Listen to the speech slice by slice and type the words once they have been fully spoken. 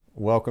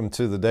Welcome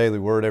to the Daily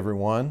Word,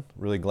 everyone.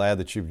 Really glad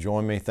that you've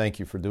joined me. Thank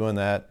you for doing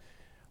that.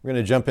 We're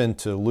going to jump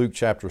into Luke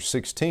chapter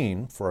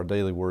 16 for our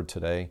Daily Word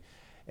today.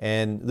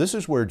 And this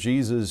is where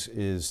Jesus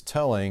is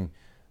telling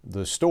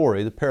the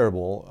story, the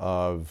parable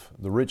of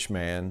the rich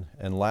man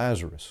and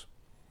Lazarus.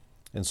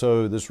 And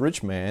so this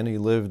rich man, he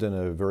lived in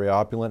a very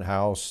opulent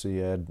house. He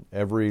had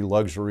every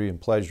luxury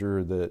and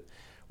pleasure that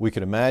we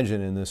could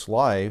imagine in this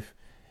life.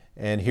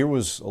 And here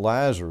was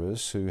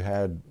Lazarus, who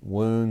had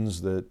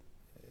wounds that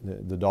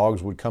the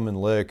dogs would come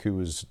and lick, who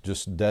was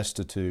just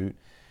destitute.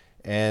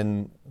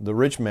 And the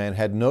rich man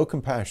had no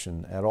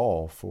compassion at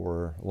all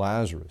for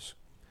Lazarus.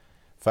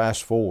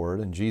 Fast forward,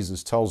 and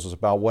Jesus tells us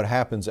about what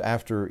happens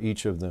after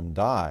each of them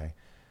die.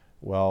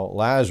 Well,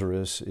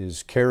 Lazarus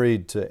is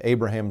carried to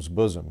Abraham's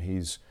bosom.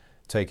 He's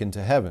taken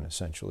to heaven,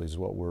 essentially, is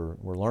what we're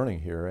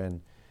learning here.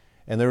 And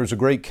there is a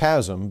great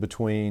chasm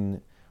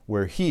between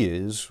where he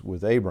is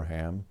with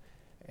Abraham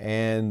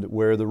and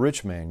where the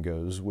rich man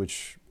goes,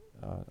 which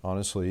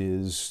honestly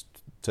is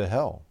to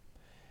hell.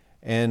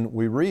 And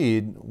we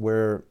read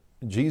where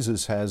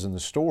Jesus has in the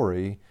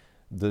story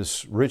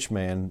this rich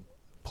man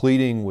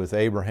pleading with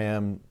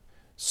Abraham,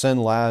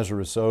 send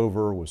Lazarus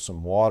over with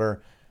some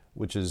water,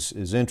 which is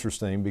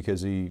interesting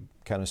because he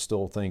kind of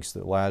still thinks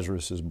that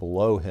Lazarus is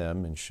below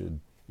him and should,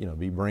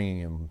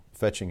 be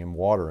fetching him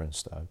water and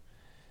stuff.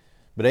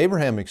 But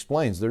Abraham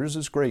explains there's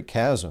this great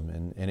chasm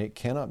and it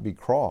cannot be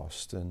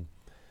crossed. And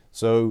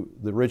so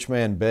the rich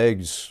man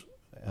begs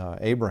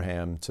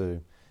Abraham to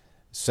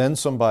send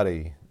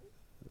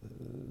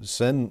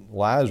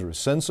Lazarus,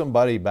 send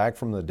somebody back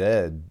from the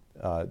dead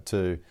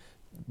to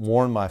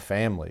warn my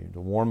family, to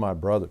warn my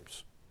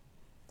brothers.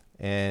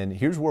 And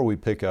here's where we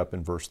pick up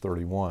in verse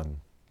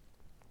 31.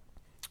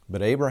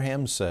 But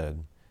Abraham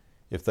said,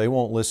 if they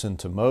won't listen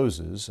to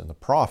Moses and the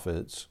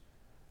prophets,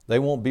 they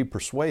won't be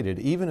persuaded,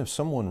 even if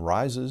someone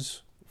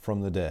rises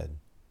from the dead.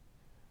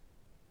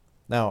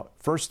 Now,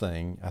 first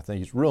thing I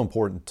think it's real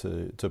important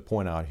to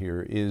point out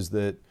here is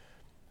that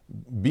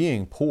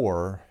being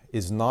poor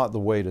is not the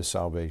way to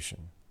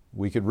salvation.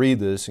 We could read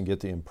this and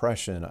get the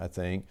impression, I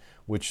think,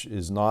 which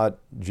is not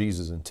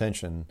Jesus'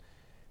 intention.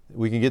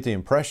 We can get the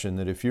impression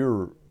that if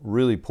you're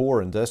really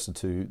poor and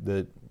destitute,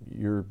 that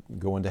you're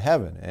going to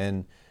heaven.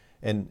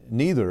 And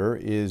neither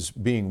is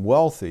being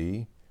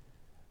wealthy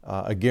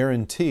a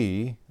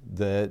guarantee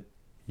that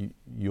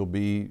you'll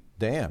be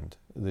damned,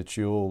 that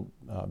you'll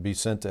be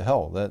sent to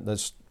hell.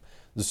 That's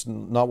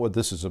not what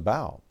this is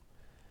about.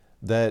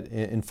 That,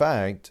 in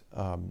fact,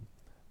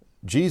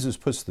 Jesus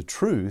puts the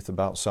truth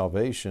about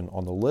salvation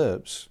on the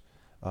lips,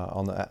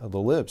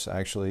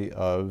 actually,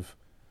 of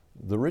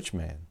the rich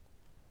man.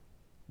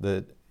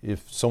 That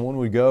if someone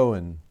would go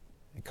and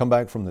come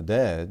back from the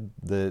dead,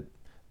 that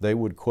they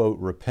would, quote,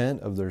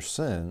 repent of their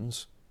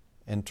sins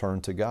and turn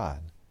to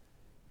God.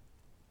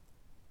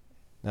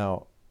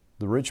 Now,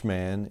 the rich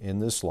man in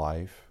this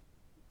life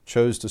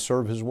chose to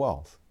serve his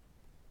wealth.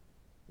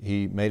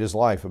 He made his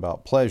life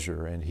about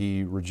pleasure and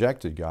he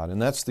rejected God.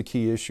 And that's the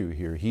key issue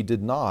here. He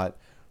did not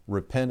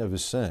repent of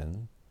his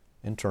sin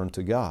and turn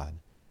to God.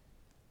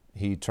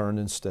 He turned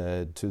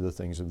instead to the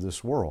things of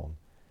this world.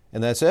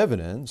 And that's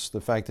evidence,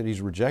 the fact that he's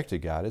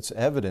rejected God, it's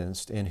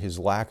evidenced in his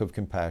lack of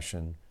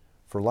compassion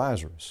for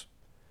Lazarus.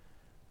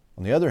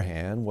 On the other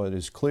hand, what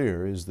is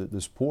clear is that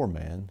this poor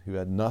man who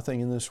had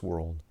nothing in this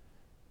world,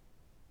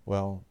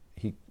 well,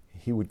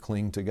 he would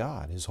cling to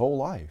God his whole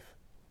life.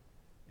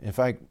 In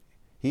fact,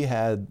 he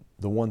had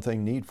the one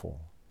thing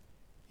needful.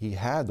 He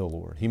had the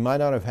Lord. He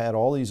might not have had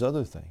all these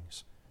other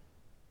things,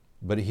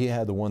 but he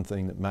had the one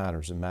thing that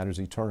matters and matters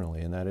eternally,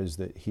 and that is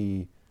that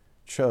he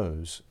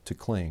chose to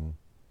cling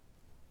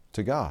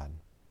to God.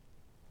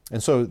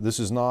 And so this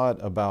is not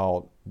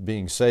about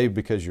being saved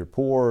because you're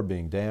poor,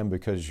 being damned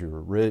because you're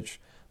rich.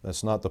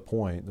 That's not the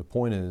point. The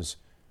point is,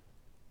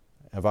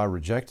 have I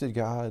rejected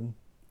God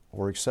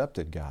or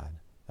accepted God?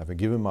 Have I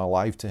given my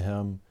life to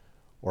Him,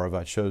 or have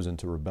I chosen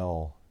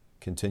to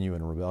continue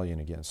in rebellion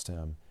against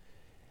Him?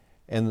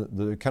 And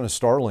the kind of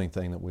startling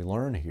thing that we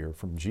learn here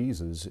from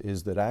Jesus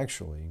is that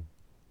actually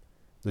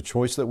the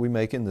choice that we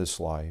make in this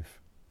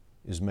life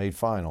is made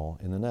final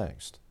in the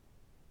next.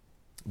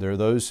 There are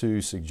those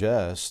who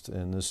suggest,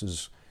 and this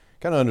is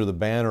kind of under the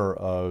banner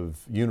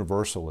of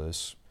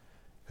universalists,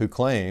 who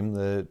claim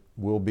that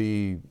we'll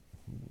be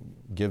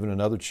given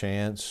another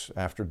chance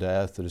after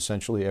death, that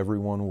essentially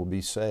everyone will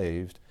be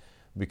saved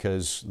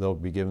because they'll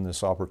be given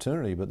this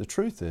opportunity. But the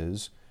truth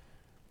is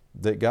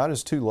that God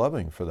is too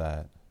loving for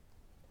that.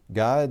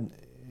 God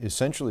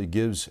essentially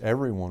gives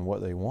everyone what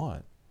they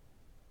want.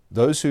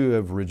 Those who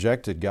have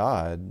rejected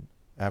God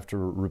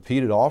after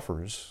repeated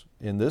offers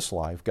in this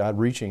life, God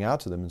reaching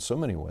out to them in so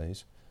many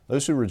ways,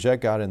 those who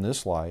reject God in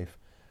this life,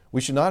 we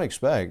should not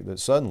expect that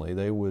suddenly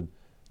they would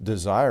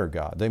desire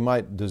God. They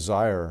might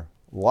desire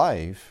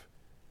life,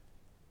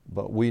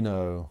 but we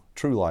know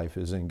true life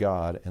is in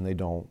God and they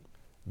don't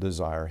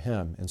desire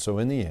Him. And so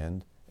in the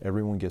end,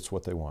 everyone gets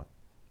what they want.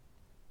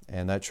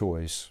 And that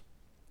choice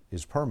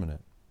is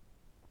permanent.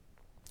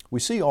 We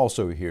see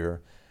also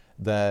here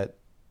that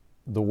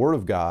the Word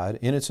of God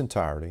in its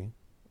entirety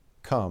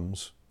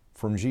comes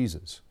from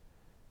Jesus.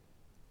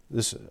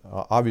 This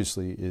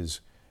obviously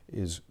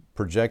is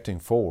projecting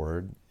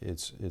forward.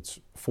 It's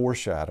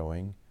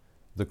foreshadowing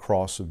the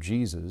cross of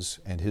Jesus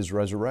and his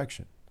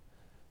resurrection,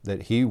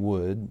 that he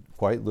would,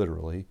 quite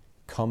literally,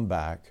 come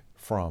back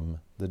from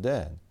the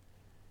dead.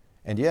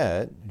 And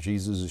yet,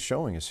 Jesus is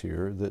showing us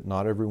here that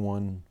not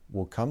everyone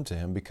will come to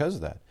him because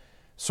of that.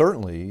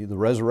 Certainly, the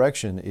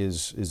resurrection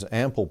is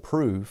ample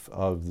proof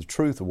of the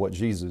truth of what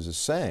Jesus is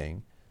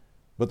saying,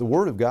 but the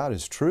Word of God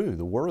is true.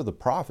 The Word of the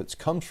prophets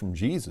comes from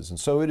Jesus, and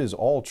so it is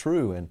all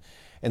true.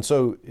 And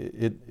so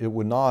it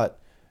would not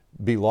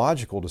be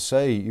logical to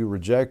say you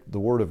reject the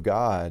Word of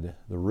God,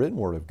 the written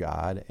Word of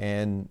God,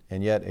 and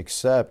yet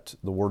accept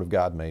the Word of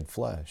God made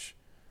flesh.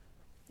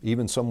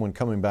 Even someone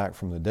coming back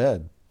from the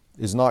dead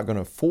is not going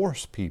to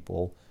force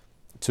people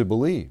to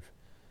believe.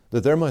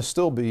 That there must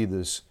still be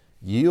this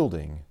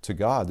yielding to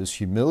God, this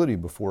humility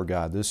before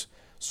God, this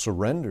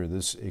surrender,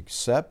 this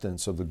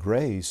acceptance of the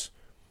grace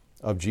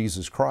of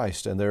Jesus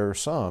Christ. And there are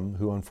some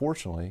who,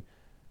 unfortunately,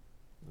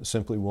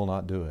 simply will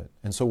not do it.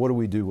 And so what do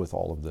we do with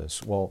all of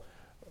this? Well,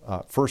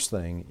 first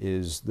thing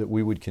is that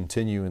we would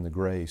continue in the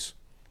grace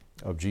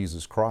of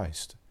Jesus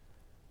Christ,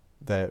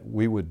 that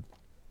we would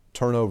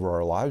turn over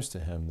our lives to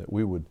him, that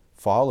we would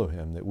follow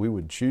him, that we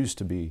would choose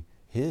to be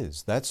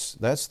his. That's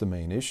the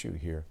main issue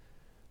here.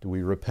 Do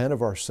we repent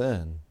of our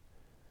sin?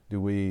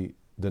 Do we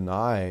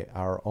deny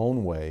our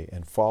own way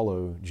and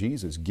follow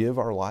Jesus, give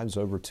our lives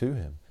over to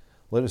him?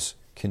 Let us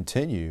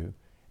continue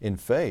in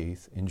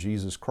faith in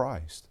Jesus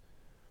Christ.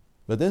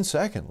 But then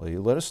secondly,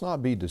 let us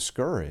not be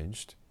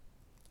discouraged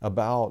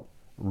about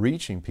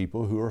reaching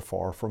people who are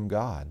far from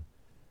God.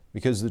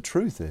 Because the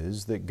truth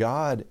is that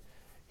God,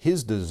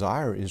 his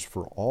desire is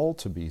for all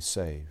to be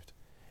saved.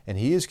 And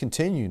he is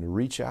continuing to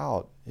reach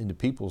out into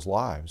people's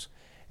lives.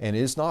 And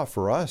it's not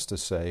for us to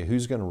say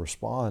who's going to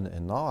respond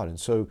and not. And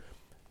so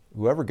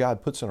whoever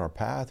God puts in our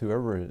path,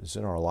 whoever is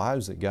in our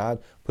lives that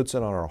God puts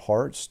it on our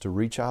hearts to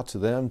reach out to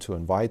them, to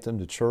invite them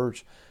to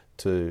church,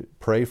 to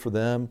pray for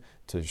them,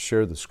 to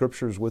share the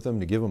scriptures with them,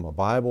 to give them a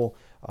Bible,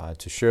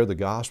 to share the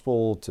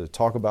gospel, to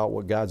talk about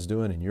what God's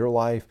doing in your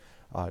life,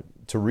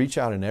 to reach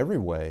out in every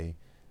way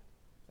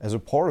as a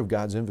part of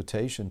God's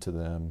invitation to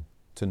them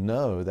to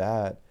know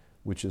that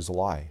which is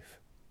life.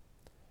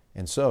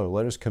 And so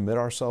let us commit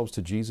ourselves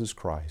to Jesus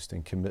Christ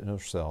and commit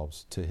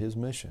ourselves to his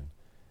mission.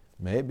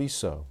 May it be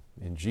so.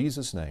 In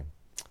Jesus' name,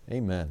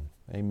 amen.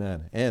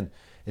 Amen. And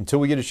until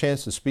we get a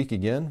chance to speak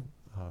again,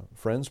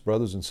 friends,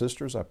 brothers, and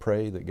sisters, I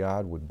pray that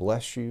God would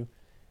bless you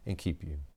and keep you.